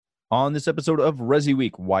On this episode of Resi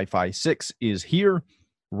Week, Wi-Fi 6 is here,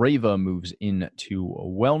 Rava moves into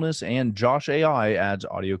wellness, and Josh AI adds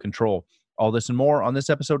audio control. All this and more on this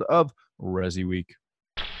episode of Resi Week.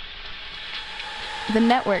 The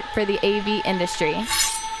network for the AV industry.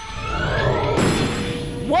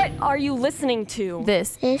 What are you listening to?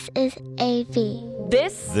 This is AV.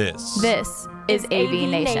 This is AV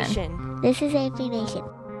Nation. This is AV Nation.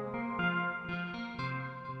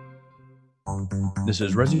 This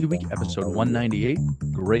is Resi Week, episode 198,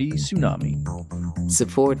 Gray Tsunami.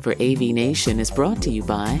 Support for AV Nation is brought to you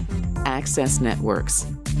by Access Networks.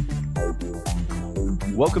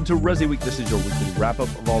 Welcome to Resi Week. This is your weekly wrap-up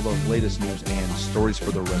of all the latest news and stories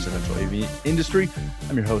for the residential AV industry.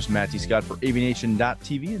 I'm your host, Matty Scott for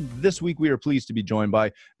AVNation.tv, and this week we are pleased to be joined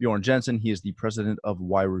by Bjorn Jensen. He is the president of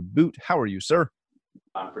Wired-Boot. How are you, sir?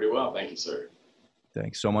 I'm pretty well, thank you, sir.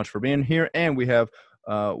 Thanks so much for being here. And we have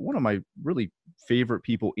one of my really favorite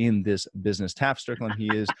people in this business, Taft Strickland. He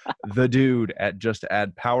is the dude at Just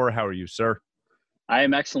Add Power. How are you, sir? I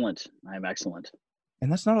am excellent.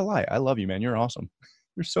 And that's not a lie. I love you, man. You're awesome.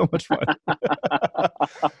 You're so much fun.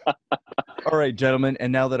 All right, gentlemen.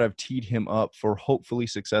 And now that I've teed him up for hopefully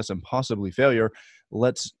success and possibly failure,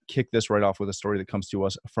 let's kick this right off with a story that comes to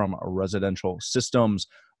us from Residential Systems.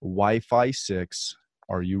 Wi-Fi 6.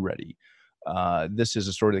 Are you ready? This is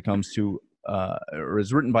a story that comes to or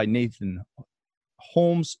is written by Nathan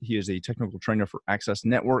Holmes. He is a technical trainer for Access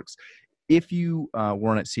Networks. If you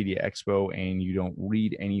weren't at CEDIA Expo and you don't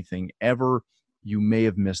read anything ever, you may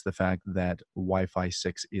have missed the fact that Wi-Fi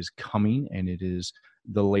 6 is coming, and it is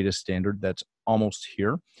the latest standard that's almost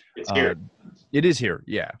here. It's here. It is here,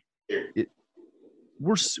 yeah. Here.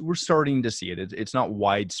 We're starting to see it. It's not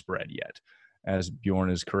widespread yet, as Bjorn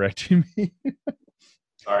is correcting me.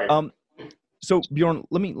 Sorry. So Bjorn,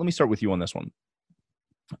 let me start with you on this one.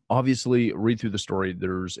 Obviously, read through the story.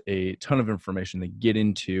 There's a ton of information that get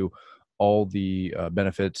into all the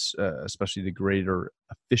benefits, especially the greater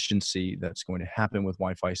efficiency that's going to happen with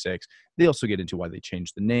Wi-Fi 6. They also get into why they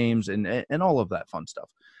changed the names and all of that fun stuff.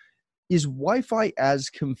 Is Wi-Fi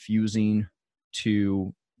as confusing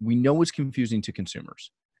to, we know it's confusing to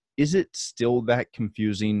consumers. Is it still that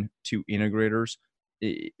confusing to integrators?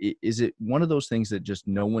 Is it one of those things that just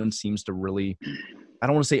no one seems to really, I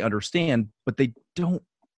don't want to say understand, but they don't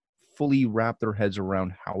fully wrap their heads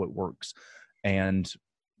around how it works and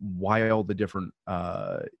why all the different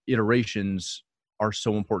iterations are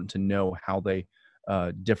so important to know how they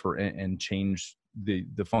differ and change the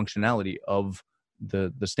functionality of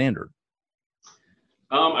the standard?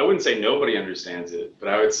 I wouldn't say nobody understands it, but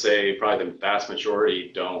I would say probably the vast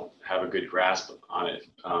majority don't have a good grasp on it.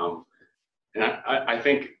 And I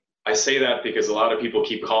think I say that because a lot of people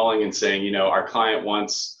keep calling and saying, our client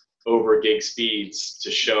wants over gig speeds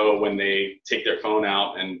to show when they take their phone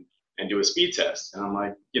out and do a speed test. And I'm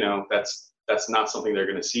like, that's not something they're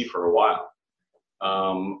going to see for a while.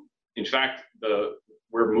 In fact,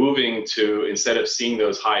 we're moving to, instead of seeing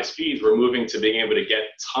those high speeds, we're moving to being able to get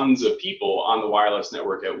tons of people on the wireless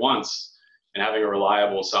network at once and having a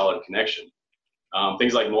reliable, solid connection.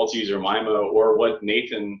 Things like multi-user MIMO, or what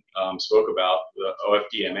Nathan spoke about, the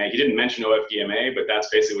OFDMA. He didn't mention OFDMA, but that's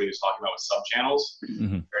basically what he was talking about with sub-channels.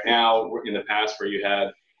 Mm-hmm. Right now, in the past where you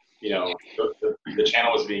had, the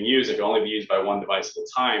channel was being used, it could only be used by one device at a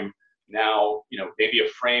time. Now, maybe a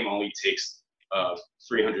frame only takes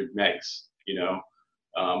 300 megs,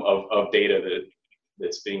 of data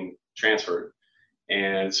that's being transferred.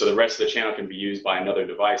 And so the rest of the channel can be used by another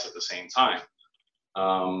device at the same time.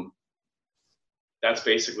 That's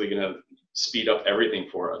basically going to speed up everything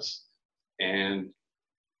for us. And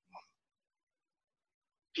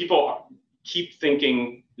people keep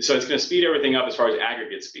thinking, so it's going to speed everything up as far as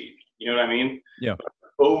aggregate speed. You know what I mean? Yeah. But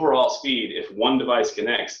overall speed, if one device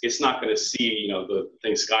connects, it's not going to see, the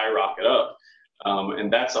thing skyrocket up.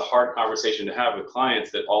 And that's a hard conversation to have with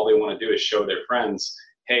clients, that all they want to do is show their friends,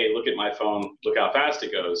 hey, look at my phone, look how fast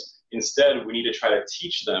it goes. Instead, we need to try to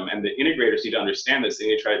teach them, and the integrators need to understand this. They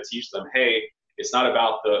need to try to teach them, hey, it's not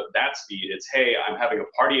about that speed. It's, hey, I'm having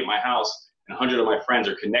a party at my house and 100 of my friends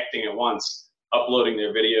are connecting at once, uploading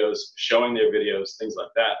their videos, showing their videos, things like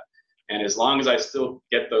that. And as long as I still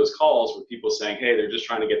get those calls with people saying, hey, they're just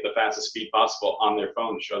trying to get the fastest speed possible on their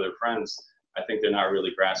phone to show their friends, I think they're not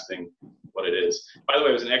really grasping what it is. By the way,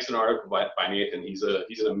 it was an excellent article by Nathan. He's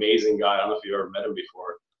an amazing guy. I don't know if you've ever met him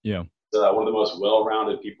before. Yeah. He's one of the most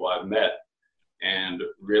well-rounded people I've met. And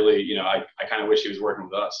really, I kind of wish he was working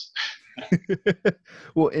with us.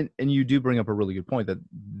 Well, and you do bring up a really good point, that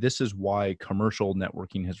this is why commercial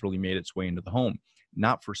networking has really made its way into the home,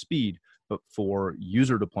 not for speed, but for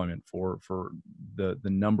user deployment, for the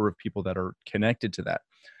number of people that are connected to that.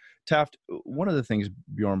 Taft, one of the things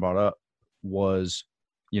Bjorn brought up was,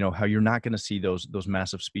 how you're not going to see those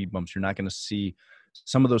massive speed bumps. You're not going to see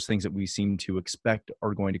some of those things that we seem to expect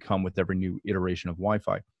are going to come with every new iteration of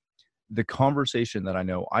Wi-Fi. The conversation that I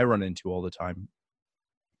know I run into all the time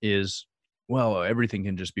is, well, everything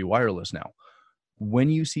can just be wireless now. When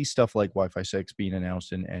you see stuff like Wi-Fi 6 being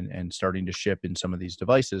announced and starting to ship in some of these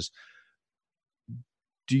devices,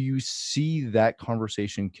 do you see that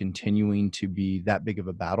conversation continuing to be that big of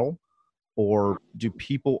a battle? Or do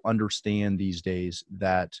people understand these days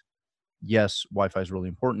that, yes, Wi-Fi is really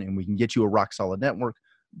important and we can get you a rock solid network,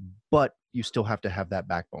 but you still have to have that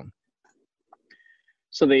backbone?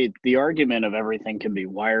 So the argument of everything can be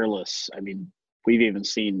wireless, I mean, we've even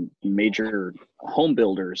seen major home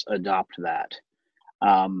builders adopt that.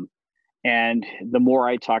 And the more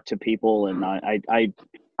I talk to people, and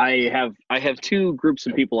I have two groups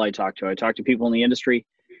of people I talk to. I talk to people in the industry,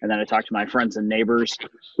 and then I talk to my friends and neighbors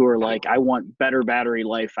who are like, I want better battery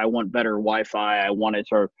life. I want better Wi-Fi. I want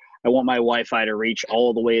my Wi-Fi to reach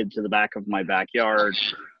all the way into the back of my backyard.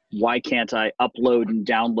 Why can't I upload and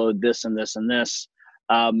download this and this and this?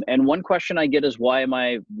 And one question I get is, why am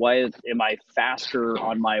I faster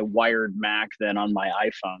on my wired Mac than on my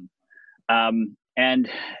iPhone? And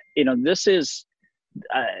this is,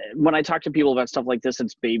 when I talk to people about stuff like this,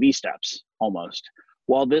 it's baby steps almost.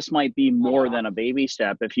 While this might be more than a baby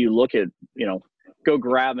step, if you look at, go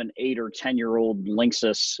grab an 8 or 10-year-old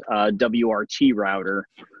Linksys WRT router,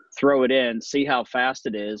 throw it in, see how fast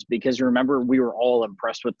it is, because remember, we were all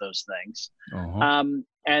impressed with those things. Uh-huh.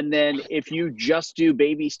 And then if you just do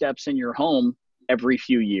baby steps in your home every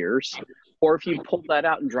few years, or if you pull that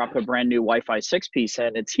out and drop a brand new Wi-Fi 6 piece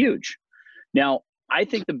in, it's huge. Now, I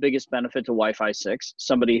think the biggest benefit to Wi-Fi 6,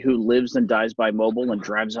 somebody who lives and dies by mobile and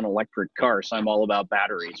drives an electric car, so I'm all about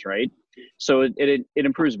batteries, right? So it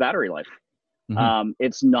improves battery life. Mm-hmm.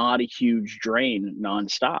 It's not a huge drain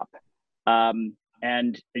nonstop.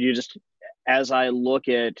 And you just, as I look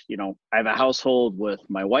at, I have a household with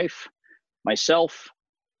my wife, myself,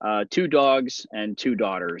 2 dogs and 2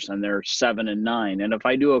 daughters, and they're 7 and 9. And if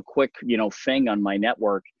I do a quick, thing on my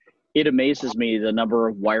network, it amazes me the number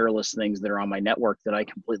of wireless things that are on my network that I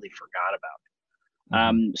completely forgot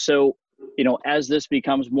about. So, as this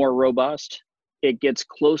becomes more robust, it gets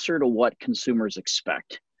closer to what consumers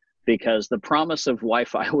expect, because the promise of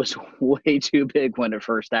Wi-Fi was way too big when it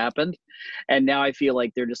first happened. And now I feel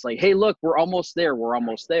like they're just like, hey, look, we're almost there. We're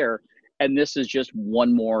almost there. And this is just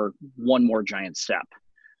one more giant step.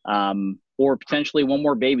 Or potentially one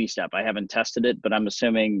more baby step. I haven't tested it, but I'm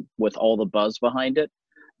assuming with all the buzz behind it,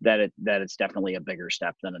 that it's definitely a bigger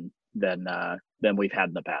step than we've had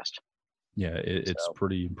in the past. Yeah, it's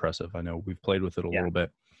pretty impressive. I know we've played with it a little bit.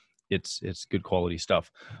 It's good quality stuff.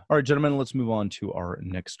 All right, gentlemen, let's move on to our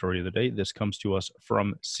next story of the day. This comes to us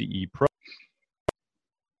from CE Pro.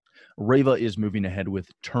 Rayva is moving ahead with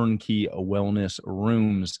turnkey wellness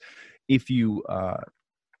rooms. If you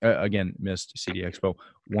again missed CD Expo,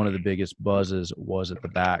 one of the biggest buzzes was at the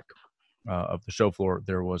back of the show floor.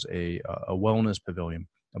 There was a wellness pavilion,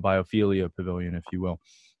 a biophilia pavilion, if you will.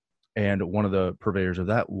 And one of the purveyors of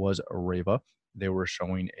that was Rayva. They were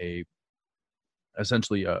showing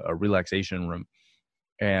essentially a relaxation room.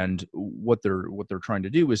 And what they're trying to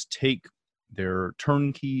do is take their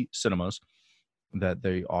turnkey cinemas that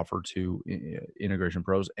they offer to integration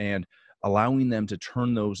pros and allowing them to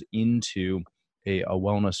turn those into a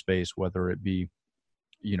wellness space, whether it be,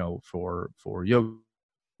 for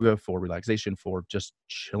yoga, for relaxation, for just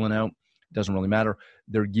chilling out. Doesn't really matter.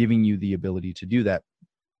 They're giving you the ability to do that.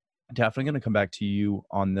 Taft, I'm going to come back to you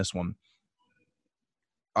on this one.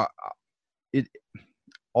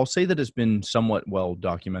 I'll say that it's been somewhat well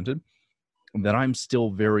documented that I'm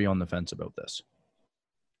still very on the fence about this.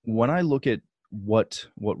 When I look at what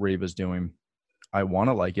Rayva is doing, I want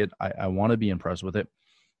to like it. I want to be impressed with it.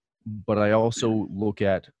 But I also look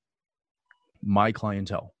at my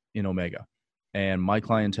clientele in Omega, and my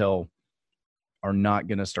clientele are not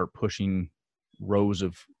going to start pushing rows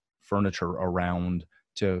of furniture around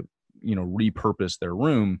to, repurpose their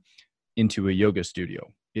room into a yoga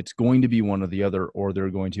studio. It's going to be one or the other, or they're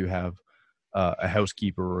going to have a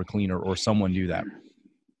housekeeper or a cleaner or someone do that.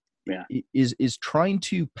 Yeah. Is trying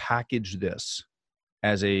to package this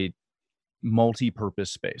as a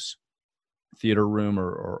multi-purpose space, theater room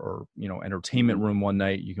or entertainment room. One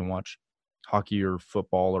night you can watch hockey or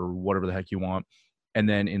football or whatever the heck you want. And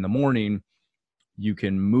then in the morning, you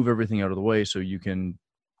can move everything out of the way so you can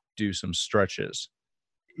do some stretches.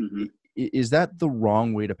 Mm-hmm. Is that the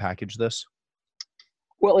wrong way to package this?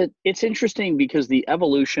 Well, it's interesting because the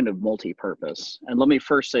evolution of multi-purpose, and let me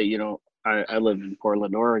first say, I live in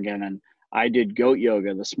Portland, Oregon, and I did goat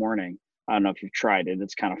yoga this morning. I don't know if you've tried it.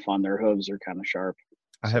 It's kind of fun. Their hooves are kind of sharp.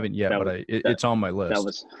 I haven't yet, but it's on my list. That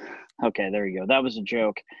was okay. There you go. That was a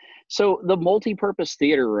joke. So the multi-purpose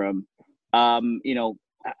theater room, you know,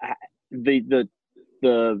 the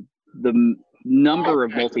number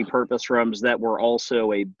of multi-purpose rooms that were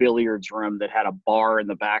also a billiards room that had a bar in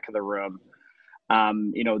the back of the room,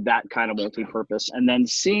 you know, that kind of multi-purpose, and then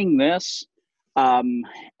seeing this, and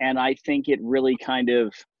I think it really kind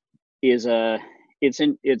of is it's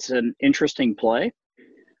an interesting play.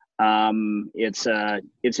 It's an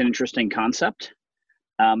interesting concept.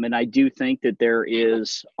 And I do think that there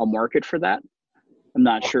is a market for that. I'm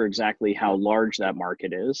not sure exactly how large that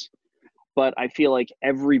market is, but I feel like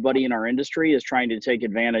everybody in our industry is trying to take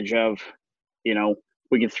advantage of, you know,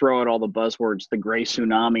 we can throw out all the buzzwords, the gray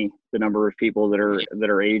tsunami, the number of people that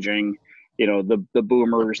are aging, you know, the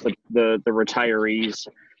boomers, the retirees,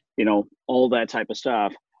 you know, all that type of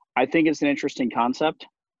stuff. I think it's an interesting concept.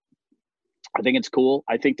 I think it's cool.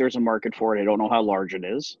 I think there's a market for it. I don't know how large it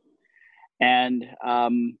is. And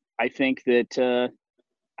I think that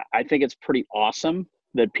I think it's pretty awesome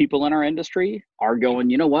that people in our industry are going,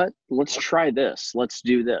 you know what, let's try this. Let's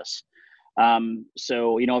do this.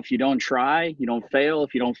 So, you know, if you don't try, you don't fail.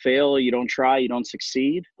 If you don't fail, you don't try, you don't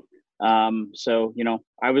succeed. So, you know,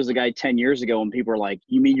 I was the guy 10 years ago when people were like,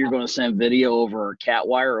 you mean you're going to send video over a cat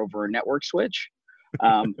wire over a network switch?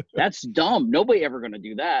 That's dumb. Nobody ever going to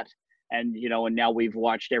do that. And, you know, and now we've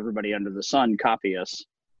watched everybody under the sun copy us.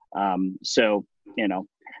 So, you know,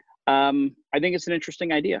 I think it's an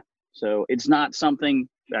interesting idea. So it's not something,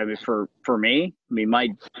 I mean, for me, I mean,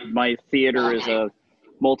 my theater is a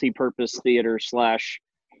multi-purpose theater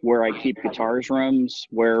 / where I keep guitars rooms,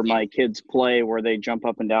 where my kids play, where they jump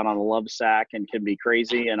up and down on a love sack and can be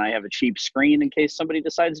crazy. And I have a cheap screen in case somebody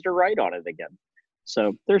decides to write on it again.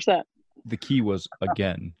 So there's that. The key was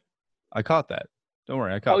again. I caught that. Don't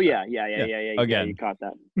worry, I caught that. Yeah. Again. Yeah, you caught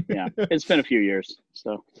that. Yeah. It's been a few years.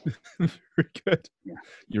 So very good. Yeah.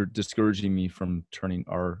 You're discouraging me from turning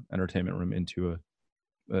our entertainment room into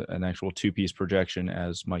an actual 2-piece projection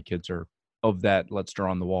as my kids are of that let's draw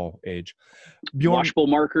on the wall age. Bjorn, washable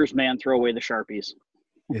markers, man, throw away the Sharpies.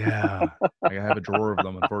 Yeah. I have a drawer of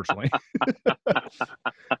them, unfortunately.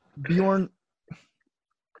 Bjorn,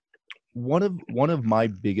 one of my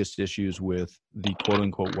biggest issues with the quote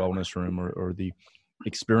unquote wellness room or the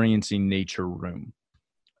experiencing nature room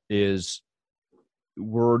is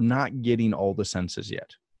we're not getting all the senses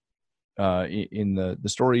yet. In the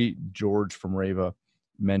story, George from Rava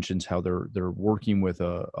mentions how they're working with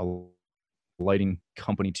a lighting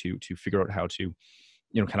company to figure out how to,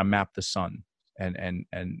 you know, kind of map the sun and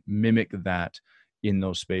mimic that in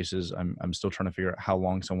those spaces. I'm still trying to figure out how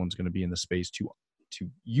long someone's going to be in the space to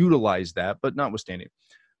utilize that, but notwithstanding,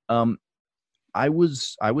 I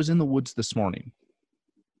was in the woods this morning.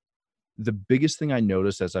 The biggest thing I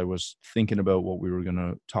noticed as I was thinking about what we were going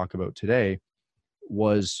to talk about today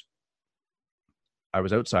was I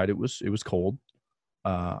was outside. It was cold.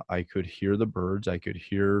 I could hear the birds. I could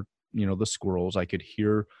hear, you know, the squirrels. I could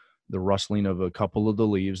hear the rustling of a couple of the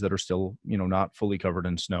leaves that are still, you know, not fully covered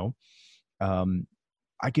in snow.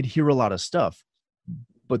 I could hear a lot of stuff,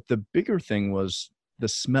 but the bigger thing was the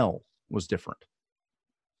smell was different.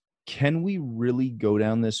 Can we really go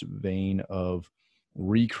down this vein of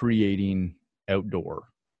recreating outdoor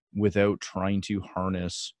without trying to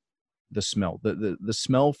harness the smell? The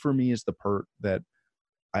smell for me is the part that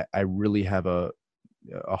I really have a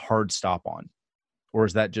hard stop on. Or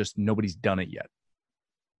is that just nobody's done it yet?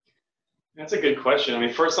 That's a good question. I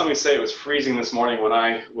mean, first let me say it was freezing this morning when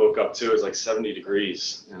I woke up too. It was like 70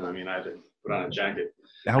 degrees. And I mean, I had to put on a jacket.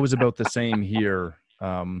 That was about the same here.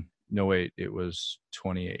 No, wait, it was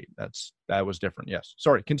 28. That was different. Yes.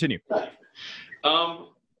 Sorry, continue.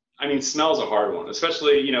 I mean, smell's a hard one,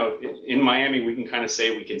 especially, you know, in Miami, we can kind of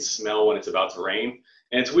say we can smell when it's about to rain.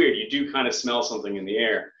 And it's weird. You do kind of smell something in the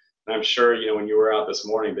air. And I'm sure, you know, when you were out this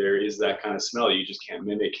morning, there is that kind of smell you just can't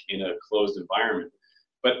mimic in a closed environment.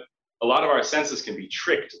 But a lot of our senses can be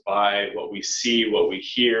tricked by what we see, what we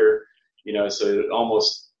hear, you know, so it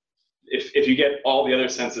almost, if you get all the other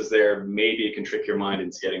senses there, maybe it can trick your mind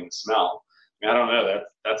into getting the smell. I mean, I don't know,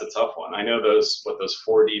 that's a tough one. I know those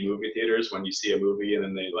 4D movie theaters, when you see a movie and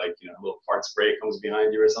then they like, you know, a little fart spray comes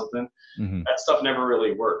behind you or something, that stuff never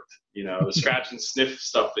really worked. You know, the scratch and sniff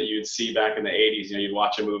stuff that you'd see back in the 80s, you know, you'd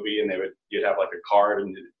watch a movie and you'd have like a card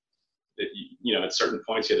and you know, at certain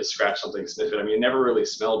points you had to scratch something, sniff it. I mean, it never really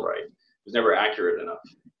smelled right. It was never accurate enough.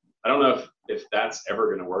 I don't know if that's ever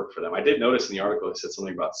going to work for them. I did notice in the article it said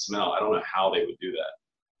something about smell. I don't know how they would do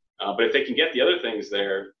that. But if they can get the other things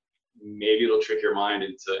there, maybe it'll trick your mind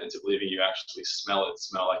into believing you actually smell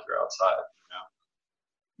like you're outside.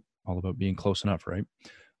 All about being close enough, right?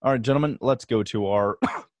 All right, gentlemen, let's go to our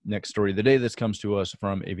next story of the day. This comes to us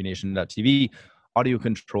from avnation.tv. Audio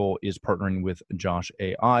Control is partnering with Josh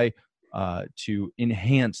AI to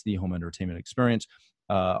enhance the home entertainment experience.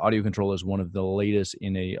 Audio Control is one of the latest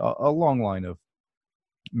in a long line of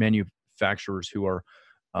manufacturers who are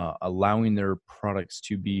allowing their products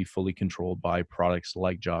to be fully controlled by products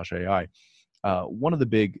like Josh AI. One of the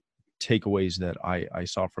big takeaways that I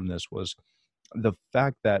saw from this was the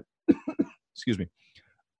fact that, excuse me,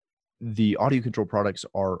 the audio control products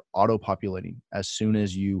are auto-populating as soon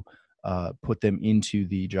as you put them into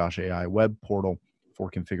the Josh AI web portal for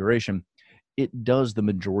configuration. It does the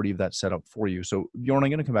majority of that setup for you. So Bjorn, I'm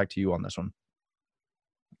going to come back to you on this one.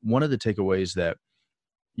 One of the takeaways that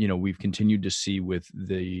we've continued to see with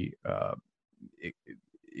the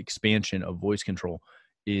expansion of voice control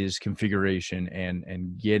is configuration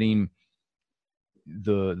and getting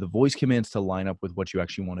the voice commands to line up with what you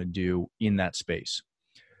actually want to do in that space.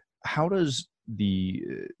 How does the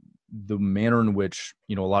manner in which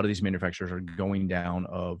a lot of these manufacturers are going down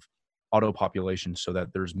of auto population so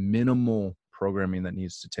that there's minimal programming that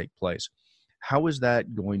needs to take place, how is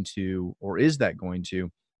that going to, or is that going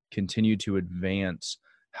to continue to advance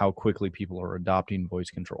how quickly people are adopting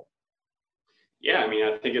voice control? Yeah, I mean,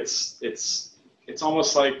 I think it's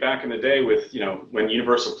almost like back in the day with when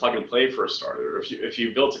universal plug and play first started, or if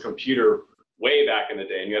you built a computer way back in the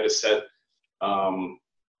day and you had to set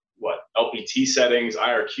LPT settings,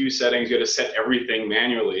 IRQ settings, you had to set everything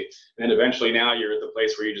manually, and then eventually now you're at the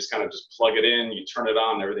place where you just kind of just plug it in, you turn it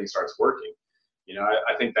on, and everything starts working.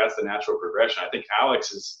 I think that's the natural progression. I think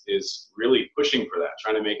Alex is really pushing for that,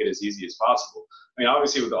 trying to make it as easy as possible. I mean,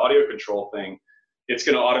 obviously with the audio control thing, it's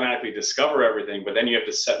going to automatically discover everything, but then you have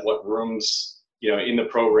to set what rooms, in the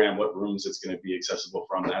program, what rooms it's going to be accessible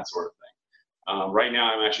from, that sort of thing. Right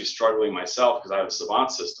now, I'm actually struggling myself because I have a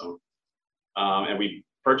Savant system, and we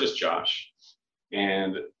purchased Josh,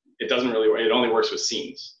 and it doesn't really work. It only works with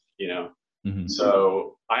scenes, Mm-hmm.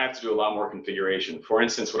 So I have to do a lot more configuration. For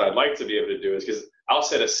instance, what I'd like to be able to do is, because I'll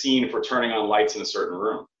set a scene for turning on lights in a certain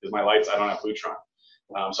room, because my lights, I don't have Lutron.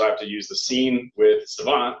 So I have to use the scene with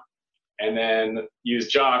Savant, and then use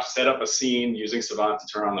Josh, set up a scene using Savant to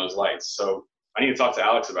turn on those lights. So I need to talk to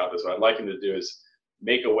Alex about this. What I'd like him to do is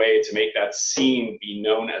make a way to make that scene be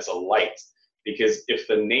known as a light. Because if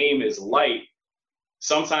the name is light,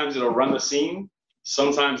 sometimes it'll run the scene.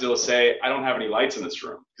 Sometimes it'll say, I don't have any lights in this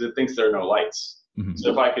room, because it thinks there are no lights. Mm-hmm.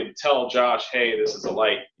 So if I could tell Josh, hey, this is a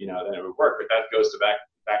light, then it would work. But that goes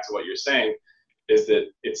back to what you're saying, is that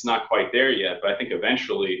it's not quite there yet. But I think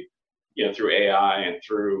eventually, through AI and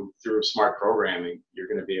through smart programming, you're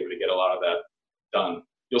going to be able to get a lot of that done.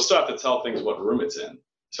 You'll still have to tell things what room it's in,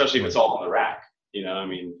 especially if it's all on the rack.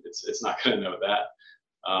 It's not going to know that.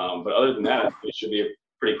 But other than that, it should be a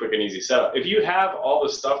pretty quick and easy setup. If you have all the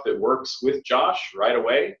stuff that works with Josh right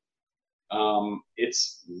away,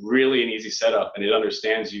 it's really an easy setup, and it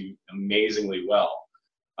understands you amazingly well.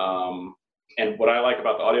 And what I like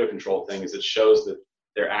about the audio control thing is it shows that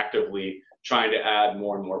they're actively trying to add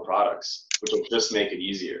more and more products, which will just make it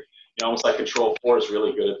easier. Almost like Control 4 is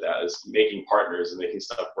really good at that, is making partners and making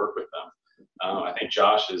stuff work with them. I think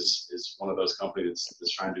Josh is one of those companies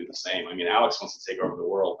that's trying to do the same. I mean, Alex wants to take over the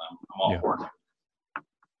world. I'm all for it.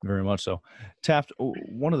 Very much so. Taft,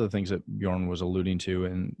 one of the things that Bjorn was alluding to,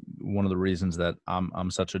 and one of the reasons that I'm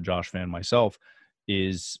such a Josh fan myself,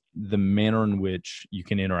 is the manner in which you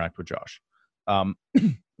can interact with Josh.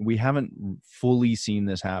 We haven't fully seen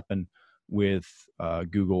this happen with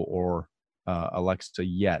Google or Alexa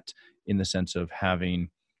yet, in the sense of having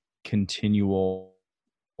continual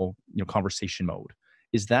conversation mode.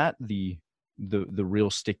 Is that the real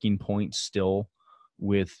sticking point still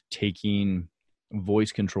with taking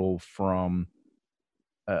voice control from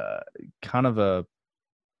kind of a,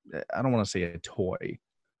 I don't want to say a toy,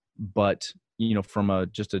 but from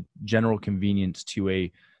just a general convenience to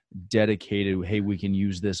a dedicated, hey, we can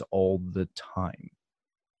use this all the time?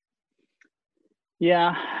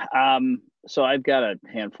 Yeah. So I've got a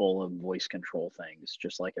handful of voice control things,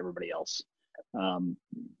 just like everybody else.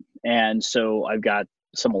 And so I've got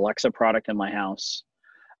some Alexa product in my house.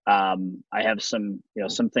 I have some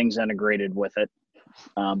things integrated with it,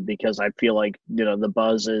 because I feel like, the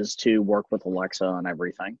buzz is to work with Alexa on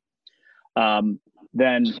everything. Then,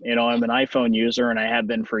 I'm an iPhone user, and I have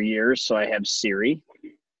been for years. So I have Siri,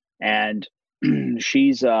 and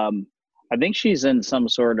she's, I think she's in some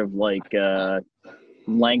sort of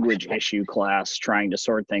language issue class trying to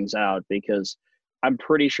sort things out, because I'm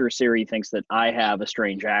pretty sure Siri thinks that I have a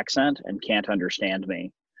strange accent and can't understand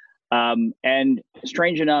me. And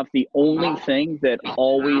strange enough, the only thing that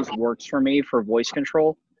always works for me for voice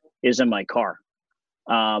control is in my car.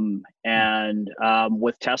 With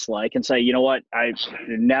Tesla, I can say, you know what, I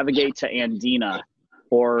navigate to Andina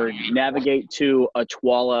or navigate to a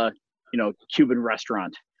Tuala, Cuban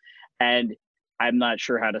restaurant. And I'm not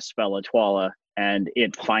sure how to spell Atwala, and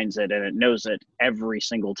it finds it and it knows it every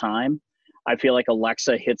single time. I feel like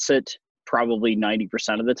Alexa hits it probably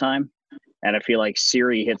 90% of the time. And I feel like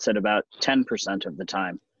Siri hits it about 10% of the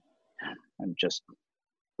time.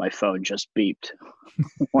 My phone just beeped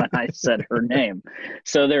when I said her name.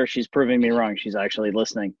 So there, she's proving me wrong. She's actually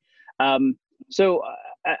listening. So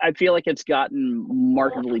I feel like it's gotten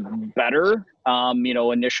markedly better.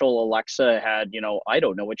 Initial Alexa had, I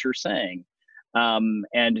don't know what you're saying.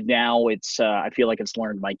 And now I feel like it's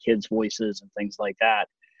learned my kids' voices and things like that.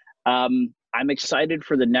 I'm excited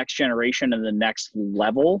for the next generation and the next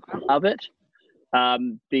level of it.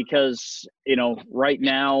 Because, right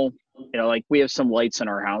now, like we have some lights in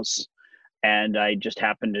our house, and I just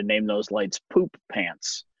happen to name those lights poop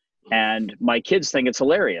pants. And my kids think it's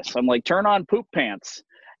hilarious. I'm like, turn on poop pants.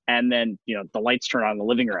 And then, the lights turn on in the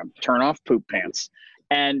living room, turn off poop pants.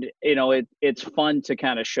 And, it's fun to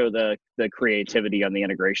kind of show the creativity on the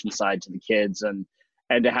integration side to the kids and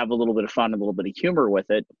to have a little bit of fun, a little bit of humor with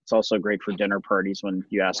it. It's also great for dinner parties when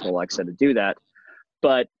you ask Alexa to do that.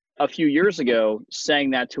 But a few years ago,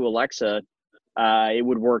 saying that to Alexa, it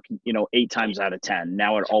would work, 8 times out of 10.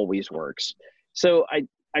 Now it always works. So I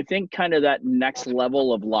think kind of that next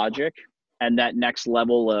level of logic and that next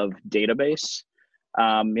level of database,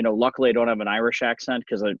 luckily I don't have an Irish accent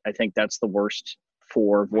because I think that's the worst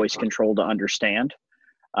for voice control to understand.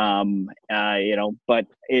 But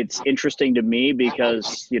it's interesting to me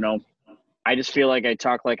because, I just feel like I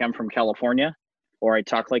talk like I'm from California, or I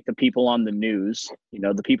talk like the people on the news.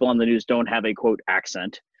 The people on the news don't have a quote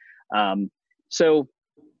accent. I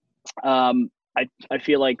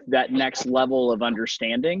feel like that next level of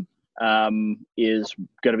understanding is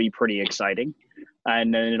going to be pretty exciting,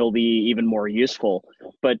 and then it'll be even more useful.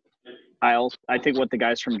 But I think what the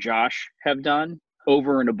guys from Josh have done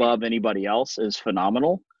over and above anybody else is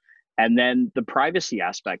phenomenal. And then the privacy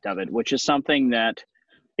aspect of it, which is something that,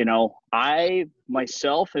 I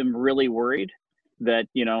myself am really worried that,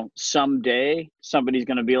 someday somebody's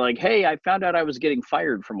going to be like, hey, I found out I was getting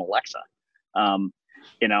fired from Alexa.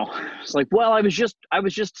 It's like, well, I was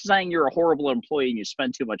just saying you're a horrible employee and you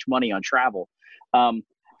spend too much money on travel.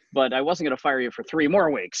 But I wasn't going to fire you for 3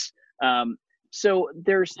 more weeks. So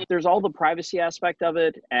there's all the privacy aspect of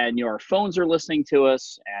it, and our phones are listening to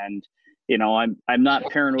us, and I'm not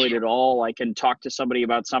paranoid at all. I can talk to somebody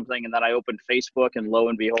about something, and then I open Facebook, and lo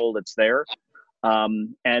and behold, it's there.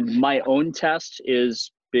 And my own test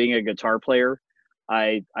is being a guitar player.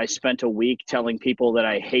 I spent a week telling people that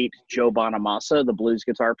I hate Joe Bonamassa, the blues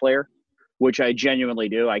guitar player, which I genuinely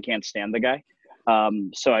do. I can't stand the guy.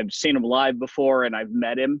 So I've seen him live before, and I've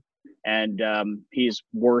met him, and he's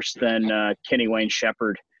worse than Kenny Wayne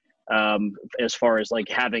Shepherd as far as like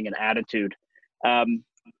having an attitude.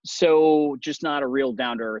 So just not a real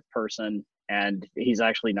down-to-earth person, and he's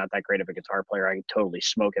actually not that great of a guitar player. I could totally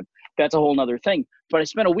smoke him. That's a whole nother thing. But I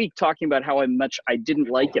spent a week talking about how much I didn't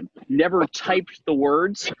like him. Never typed the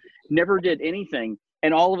words, never did anything.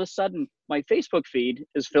 And all of a sudden, my Facebook feed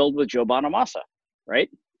is filled with Joe Bonamassa, right?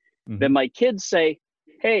 Mm-hmm. Then my kids say,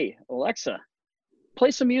 hey, Alexa,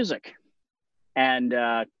 play some music, and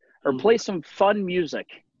or play some fun music.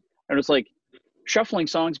 And it's like, shuffling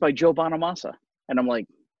songs by Joe Bonamassa. And I'm like,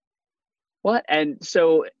 what? And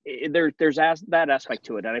so there's that aspect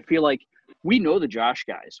to it. And I feel like we know the Josh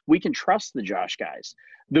guys. We can trust the Josh guys.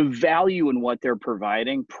 The value in what they're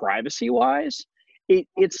providing privacy-wise,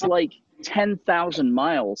 it's like 10,000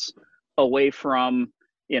 miles away from,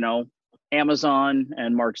 Amazon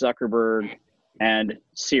and Mark Zuckerberg and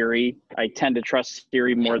Siri. I tend to trust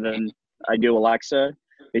Siri more than I do Alexa.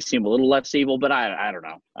 They seem a little less evil, but I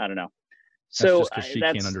don't know. So that's just because she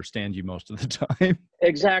can't understand you most of the time.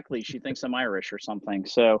 Exactly. She thinks I'm Irish or something.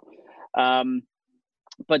 So,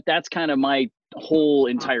 but that's kind of my whole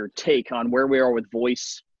entire take on where we are with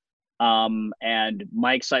voice, and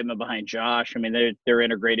my excitement behind Josh. I mean, they're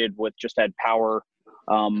integrated with Just Add Power.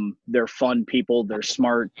 They're fun people. They're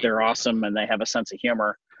smart. They're awesome. And they have a sense of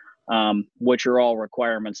humor, which are all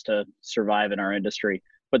requirements to survive in our industry.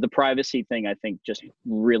 But the privacy thing, I think, just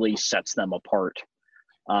really sets them apart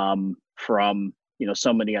from,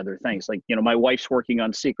 so many other things. Like, my wife's working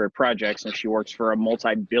on secret projects, and she works for a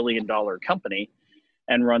multi-billion-dollar company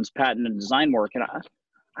and runs patent and design work. And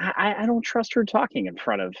I don't trust her talking in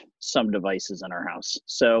front of some devices in our house.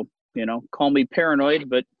 So, call me paranoid,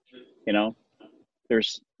 but,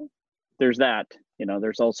 there's there's that.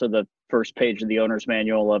 There's also the first page of the owner's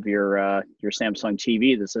manual of your Samsung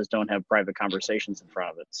TV that says don't have private conversations in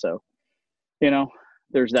front of it. So,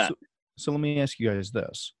 there's that. So let me ask you guys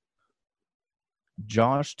this.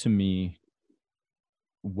 Josh, to me,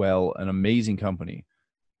 an amazing company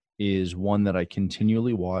is one that I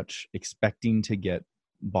continually watch, expecting to get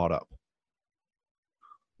bought up.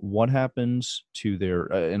 What happens to their,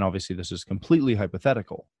 and obviously this is completely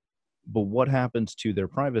hypothetical, but what happens to their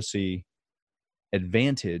privacy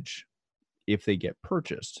advantage if they get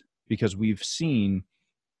purchased? Because we've seen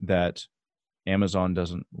that Amazon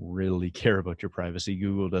doesn't really care about your privacy.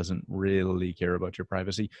 Google doesn't really care about your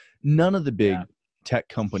privacy. None of the big tech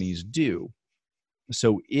companies do.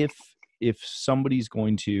 So if somebody's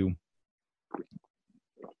going to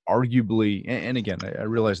arguably, and again, I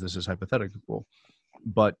realize this is hypothetical,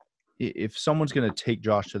 but if someone's going to take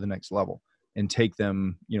Josh to the next level and take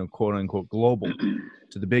them, quote unquote, global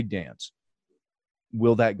to the big dance,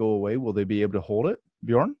 will that go away? Will they be able to hold it,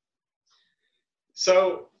 Bjorn?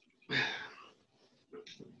 So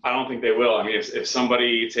I don't think they will. I mean, if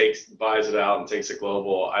somebody buys it out and takes it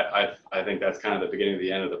global, I think that's kind of the beginning of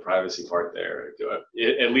the end of the privacy part there,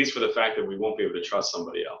 at least for the fact that we won't be able to trust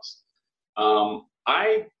somebody else.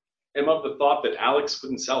 I am of the thought that Alex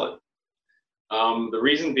wouldn't sell it. The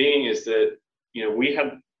reason being is that, we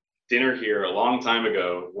had dinner here a long time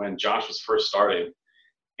ago when Josh was first starting,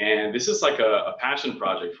 and this is like a passion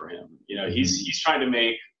project for him. He's trying to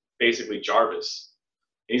make basically Jarvis.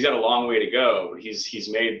 He's got a long way to go, but he's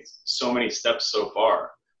made so many steps so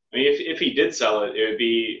far. I mean, if he did sell it, it would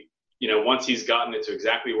be, once he's gotten it to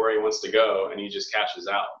exactly where he wants to go and he just cashes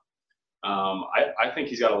out. I think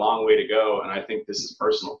he's got a long way to go, and I think this is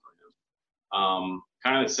personal for him.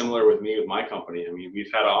 Kind of similar with me with my company. I mean,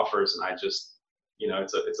 we've had offers, and I just,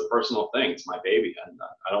 it's a personal thing. It's my baby, and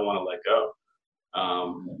I don't want to let go.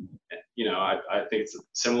 I think it's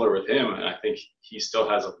similar with him, and I think he still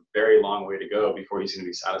has a very long way to go before he's going to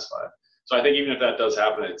be satisfied. So I think even if that does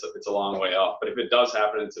happen, it's a long way off. But if it does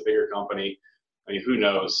happen, it's a bigger company. I mean, who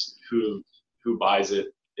knows who buys it,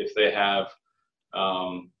 if they have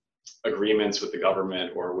agreements with the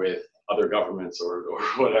government or with other governments or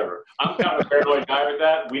whatever. I'm kind of a paranoid guy with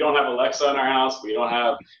that. We don't have Alexa in our house. We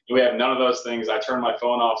have none of those things. I turn my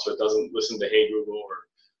phone off so it doesn't listen to Hey Google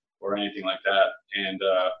or anything like that. And,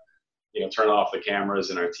 turn off the cameras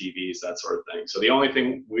in our TVs, that sort of thing. So the only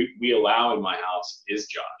thing we allow in my house is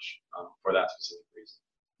Josh for that specific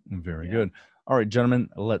reason. Very good. All right, gentlemen,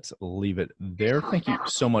 let's leave it there. Thank you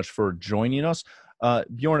so much for joining us.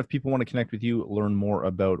 Bjorn, if people want to connect with you, learn more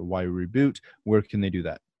about Why Reboot, where can they do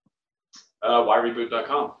that?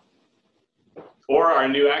 Whyreboot.com. Or our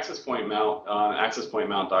new access point mount on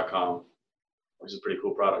accesspointmount.com, which is a pretty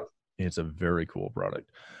cool product. It's a very cool product.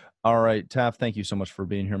 All right, Taff, thank you so much for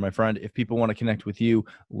being here, my friend. If people want to connect with you,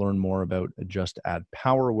 learn more about Just Add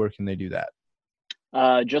Power, where can they do that?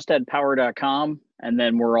 JustAddPower.com. And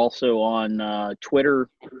then we're also on Twitter.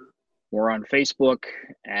 We're on Facebook,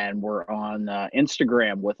 and we're on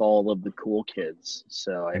Instagram with all of the cool kids.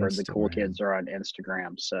 So I heard the cool kids are on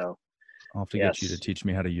Instagram. So I'll have to get you to teach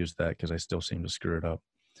me how to use that, because I still seem to screw it up.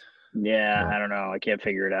 Yeah, I don't know. I can't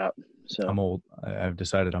figure it out. So I'm old. I've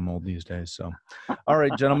decided I'm old these days. So, all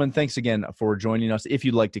right, gentlemen, thanks again for joining us. If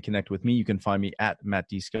you'd like to connect with me, you can find me at Matt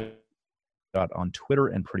D. Scott on Twitter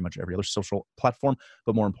and pretty much every other social platform.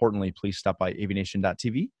 But more importantly, please stop by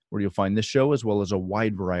avnation.tv, where you'll find this show as well as a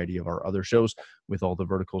wide variety of our other shows with all the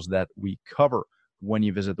verticals that we cover. When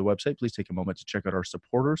you visit the website, please take a moment to check out our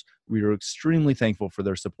supporters. We are extremely thankful for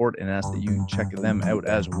their support and ask that you check them out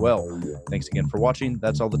as well. Thanks again for watching.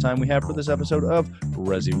 That's all the time we have for this episode of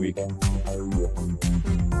Resi Week.